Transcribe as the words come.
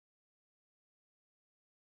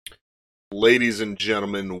Ladies and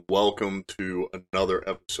gentlemen, welcome to another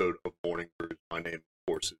episode of Morning Brews. My name, of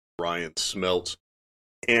course, is Ryan Smeltz,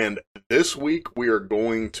 and this week we are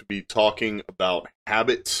going to be talking about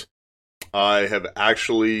habits. I have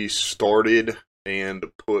actually started and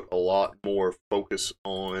put a lot more focus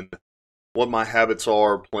on what my habits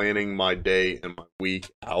are, planning my day and my week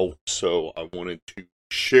out. So I wanted to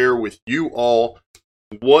share with you all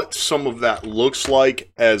what some of that looks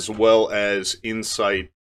like, as well as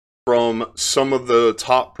insight from some of the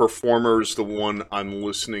top performers. The one I'm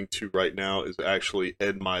listening to right now is actually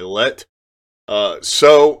Ed Mylett.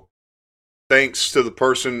 So thanks to the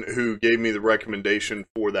person who gave me the recommendation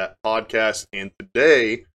for that podcast. And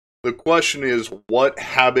today, the question is, what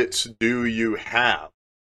habits do you have?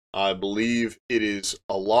 I believe it is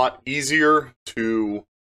a lot easier to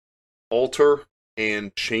alter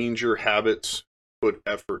and change your habits, put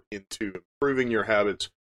effort into improving your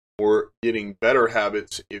habits or getting better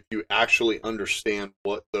habits if you actually understand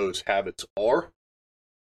what those habits are.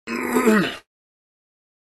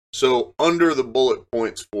 So under the bullet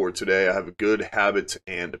points for today, I have good habits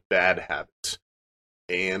and bad habits.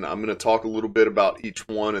 And I'm going to talk a little bit about each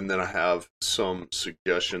one, and then I have some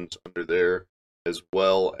suggestions under there, as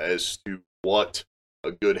well as to what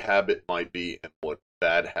a good habit might be and what a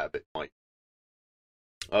bad habit might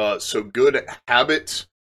be. So good habits,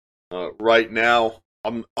 right now,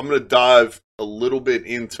 I'm going to dive a little bit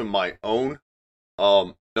into my own.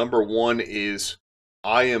 Number one is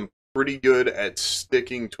I am pretty good at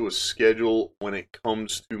sticking to a schedule when it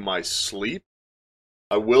comes to my sleep.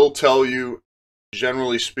 I will tell you,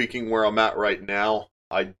 generally speaking, where I'm at right now,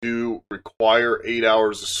 I do require 8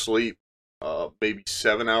 hours of sleep, maybe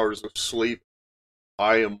 7 hours of sleep.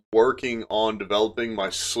 I am working on developing my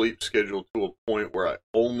sleep schedule to a point where I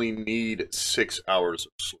only need 6 hours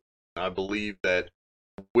of sleep. I believe that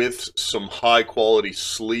with some high quality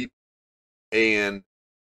sleep and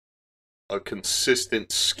a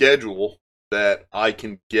consistent schedule, that I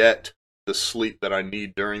can get the sleep that I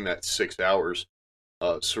need during that 6 hours.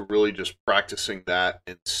 So really just practicing that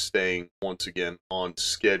and staying, once again, on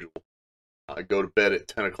schedule. I go to bed at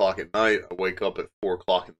 10 o'clock at night. I wake up at 4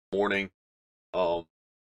 o'clock in the morning.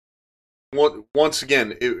 Once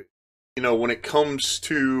again, when it comes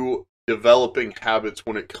to developing habits,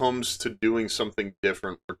 when it comes to doing something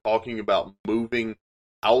different, we're talking about moving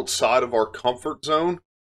outside of our comfort zone.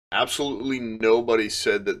 Absolutely nobody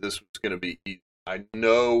said that this was going to be easy. I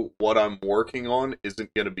know what I'm working on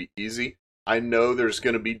isn't going to be easy. I know there's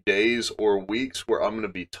going to be days or weeks where I'm going to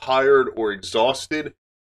be tired or exhausted.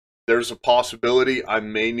 There's a possibility I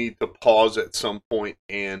may need to pause at some point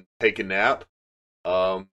and take a nap.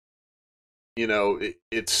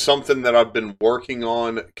 It's something that I've been working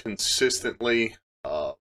on consistently.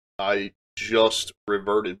 I just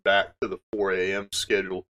reverted back to the 4 a.m.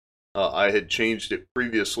 schedule. I had changed it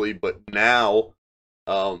previously, but now,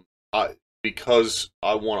 because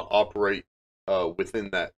I want to operate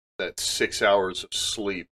within that 6 hours of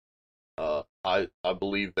sleep, I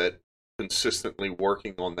believe that consistently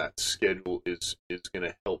working on that schedule is going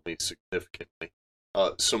to help me significantly.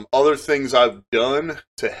 Some other things I've done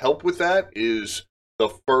to help with that is the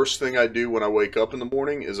first thing I do when I wake up in the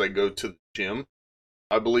morning is I go to the gym.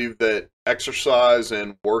 I believe that exercise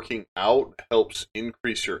and working out helps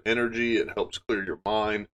increase your energy. It helps clear your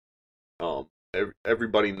mind.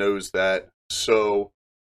 Everybody knows that. So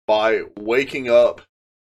by waking up,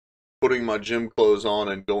 putting my gym clothes on,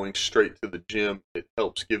 and going straight to the gym, it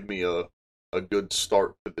helps give me a good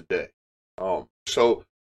start to the day. So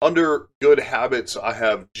under good habits, I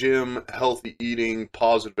have gym, healthy eating,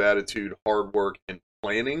 positive attitude, hard work, and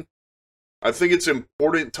planning. I think it's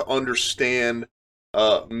important to understand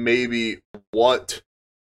maybe what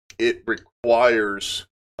it requires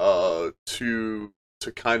to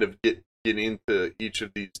kind of get into each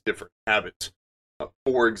of these different habits.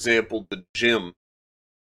 For example, the gym.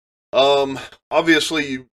 Obviously,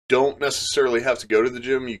 you don't necessarily have to go to the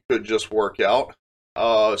gym. You could just work out.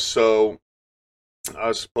 So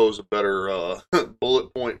I suppose a better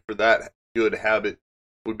bullet point for that good habit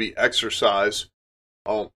would be exercise.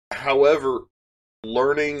 However,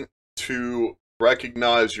 learning to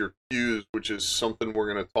recognize your cues, which is something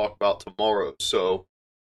we're going to talk about tomorrow. So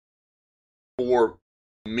for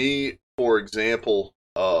me, for example,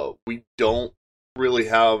 we don't really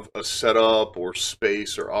have a setup or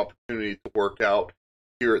space or opportunity to work out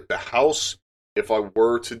here at the house. If I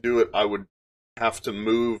were to do it, I would have to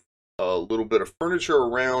move a little bit of furniture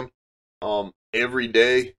around every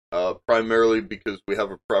day, primarily because we have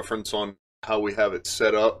a preference on how we have it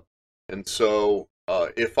set up. And so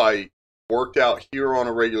if I worked out here on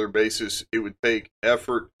a regular basis, it would take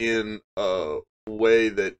effort in a way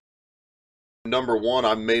that number one,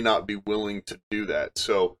 I may not be willing to do that.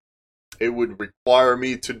 So it would require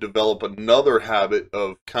me to develop another habit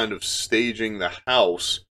of kind of staging the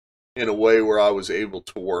house in a way where I was able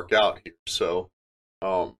to work out here. So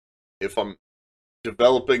if I'm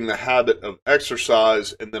developing the habit of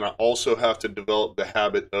exercise and then I also have to develop the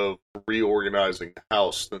habit of reorganizing the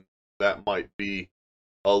house, then that might be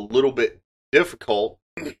a little bit difficult.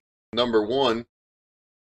 Number one.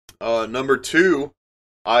 Number two,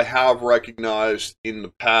 I have recognized in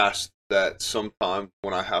the past that sometimes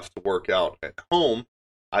when I have to work out at home,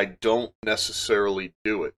 I don't necessarily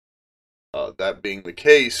do it. That being the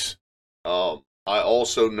case, I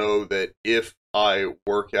also know that if I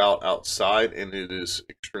work out outside and it is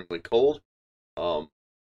extremely cold, um,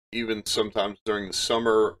 even sometimes during the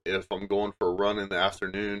summer, if I'm going for a run in the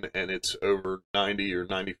afternoon and it's over 90 or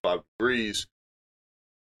 95 degrees,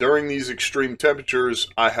 during these extreme temperatures,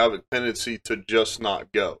 I have a tendency to just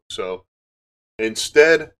not go. So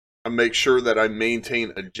instead, I make sure that I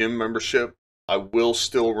maintain a gym membership. I will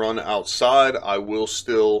still run outside. I will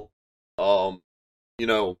still, um, you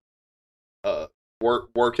know,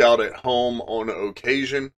 work out at home on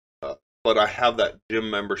occasion. But I have that gym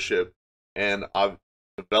membership, and I've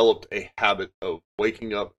developed a habit of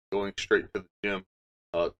waking up, going straight to the gym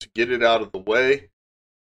to get it out of the way.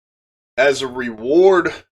 As a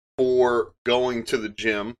reward for going to the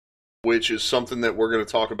gym, which is something that we're going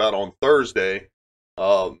to talk about on Thursday,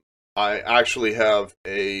 I actually have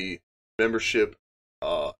a membership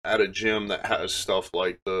at a gym that has stuff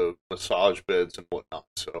like the massage beds and whatnot.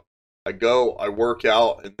 So I go, I work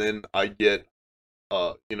out, and then I get,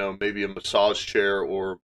 maybe a massage chair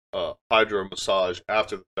or hydro massage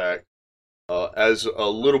after the fact as a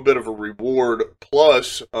little bit of a reward.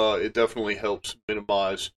 Plus, it definitely helps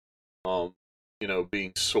minimize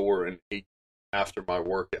being sore and aching after my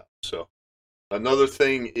workout. So another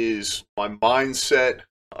thing is my mindset.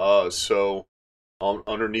 So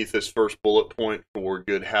underneath this first bullet point for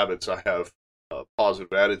good habits, I have a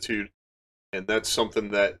positive attitude, and that's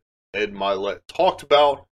something that Ed Milet talked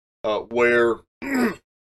about, where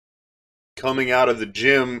coming out of the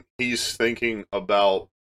gym, he's thinking about,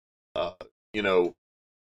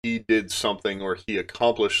 he did something or he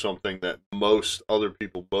accomplished something that most other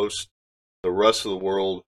people, the rest of the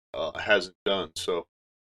world hasn't done. So,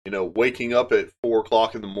 waking up at 4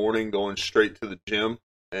 o'clock in the morning, going straight to the gym,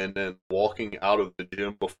 and then walking out of the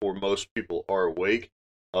gym before most people are awake,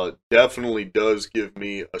 definitely does give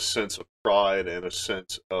me a sense of pride and a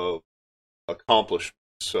sense of accomplishment.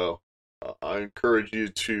 So, I encourage you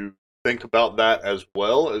to think about that as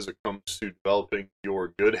well as it comes to developing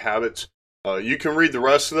your good habits. You can read the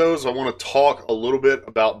rest of those. I want to talk a little bit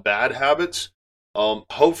about bad habits.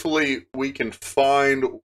 Hopefully we can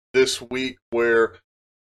find this week where,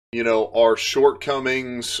 our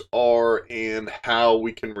shortcomings are and how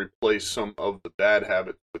we can replace some of the bad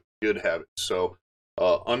habits with good habits. So,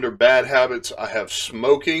 under bad habits, I have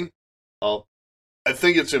smoking. I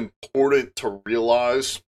think it's important to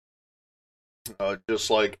realize, just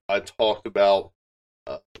like I talked about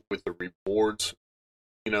with the rewards,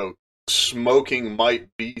 smoking might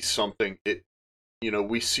be something,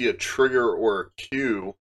 we see a trigger or a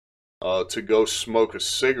cue to go smoke a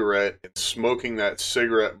cigarette, and smoking that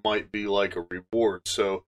cigarette might be like a reward.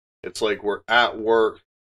 So it's like we're at work,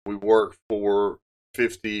 we work for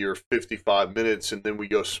 50 or 55 minutes, and then we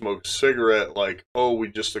go smoke a cigarette, like, oh, we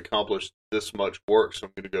just accomplished this much work, so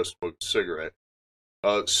I'm going to go smoke a cigarette.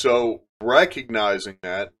 So recognizing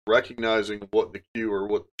what the cue or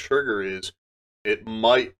what the trigger is, it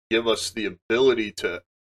might give us the ability to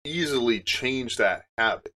easily change that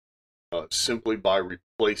habit simply by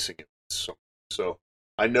replacing it with something. So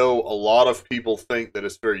I know a lot of people think that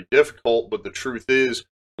it's very difficult, but the truth is,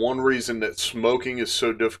 one reason that smoking is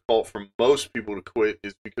so difficult for most people to quit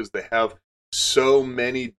is because they have so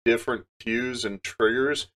many different cues and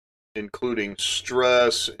triggers, including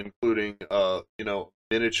stress, including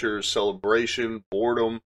miniature celebration,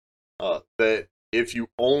 boredom, that if you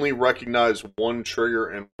only recognize one trigger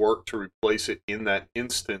and work to replace it in that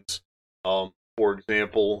instance, for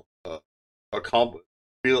example, a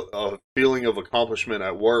feeling of accomplishment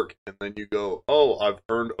at work, and then you go, oh, I've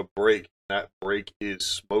earned a break, and that break is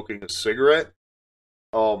smoking a cigarette,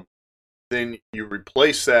 then you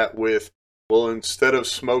replace that with, well, instead of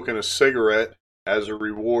smoking a cigarette as a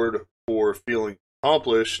reward for feeling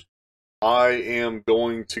accomplished, I am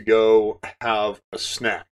going to go have a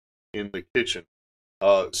snack in the kitchen.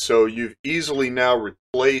 So you've easily now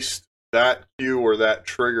replaced that cue or that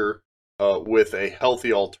trigger with a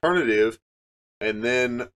healthy alternative, and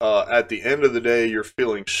then at the end of the day, you're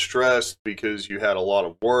feeling stressed because you had a lot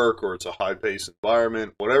of work or it's a high-paced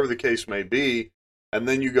environment, whatever the case may be, and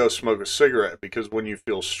then you go smoke a cigarette because when you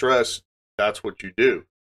feel stressed, that's what you do.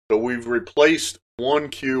 So we've replaced one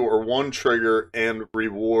cue or one trigger and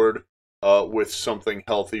reward with something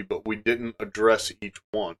healthy, but we didn't address each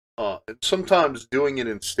one. And sometimes doing it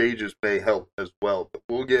in stages may help as well, but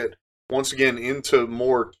we'll get once again into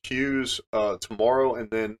more cues tomorrow, and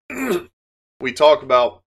then we talk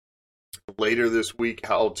about later this week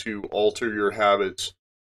how to alter your habits.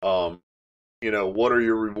 What are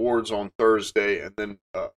your rewards on Thursday, and then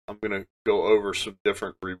I'm going to go over some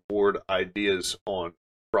different reward ideas on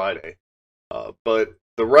Friday. But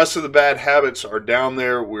the rest of the bad habits are down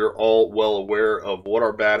there. We're all well aware of what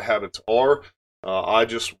our bad habits are. I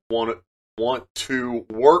just want to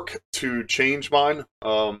work to change mine.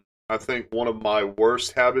 I think one of my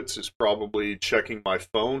worst habits is probably checking my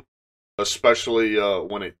phone, especially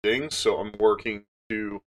when it dings. So I'm working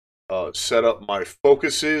to set up my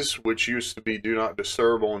focuses, which used to be do not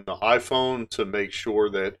disturb on the iPhone, to make sure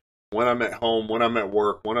that when I'm at home, when I'm at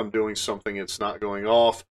work, when I'm doing something, it's not going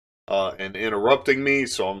off and interrupting me.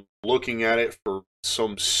 So I'm looking at it for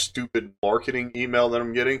some stupid marketing email that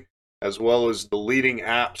I'm getting, as well as deleting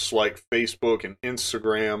apps like Facebook and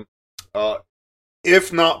Instagram.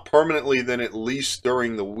 If not permanently, then at least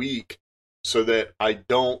during the week, so that I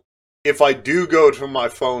don't, if I do go to my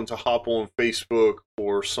phone to hop on Facebook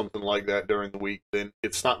or something like that during the week, then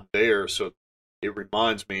it's not there. So it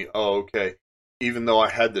reminds me, oh, okay, even though I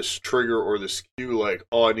had this trigger or this cue, like,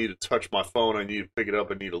 oh, I need to touch my phone, I need to pick it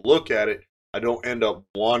up, I need to look at it, I don't end up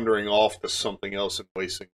wandering off to something else and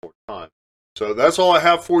wasting more time. So that's all I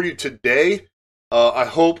have for you today. I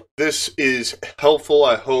hope this is helpful.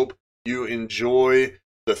 I hope you enjoy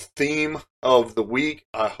the theme of the week.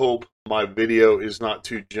 I hope my video is not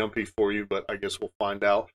too jumpy for you, but I guess we'll find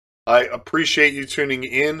out. I appreciate you tuning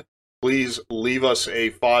in. Please leave us a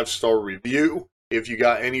 5-star review. If you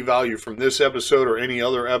got any value from this episode or any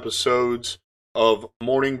other episodes of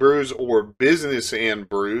Morning Brews or Business and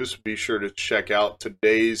Brews, be sure to check out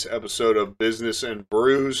today's episode of Business and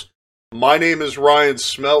Brews. My name is Ryan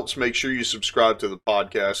Smeltz. Make sure you subscribe to the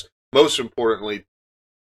podcast. Most importantly,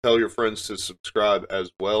 tell your friends to subscribe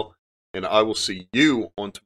as well. And I will see you on tomorrow.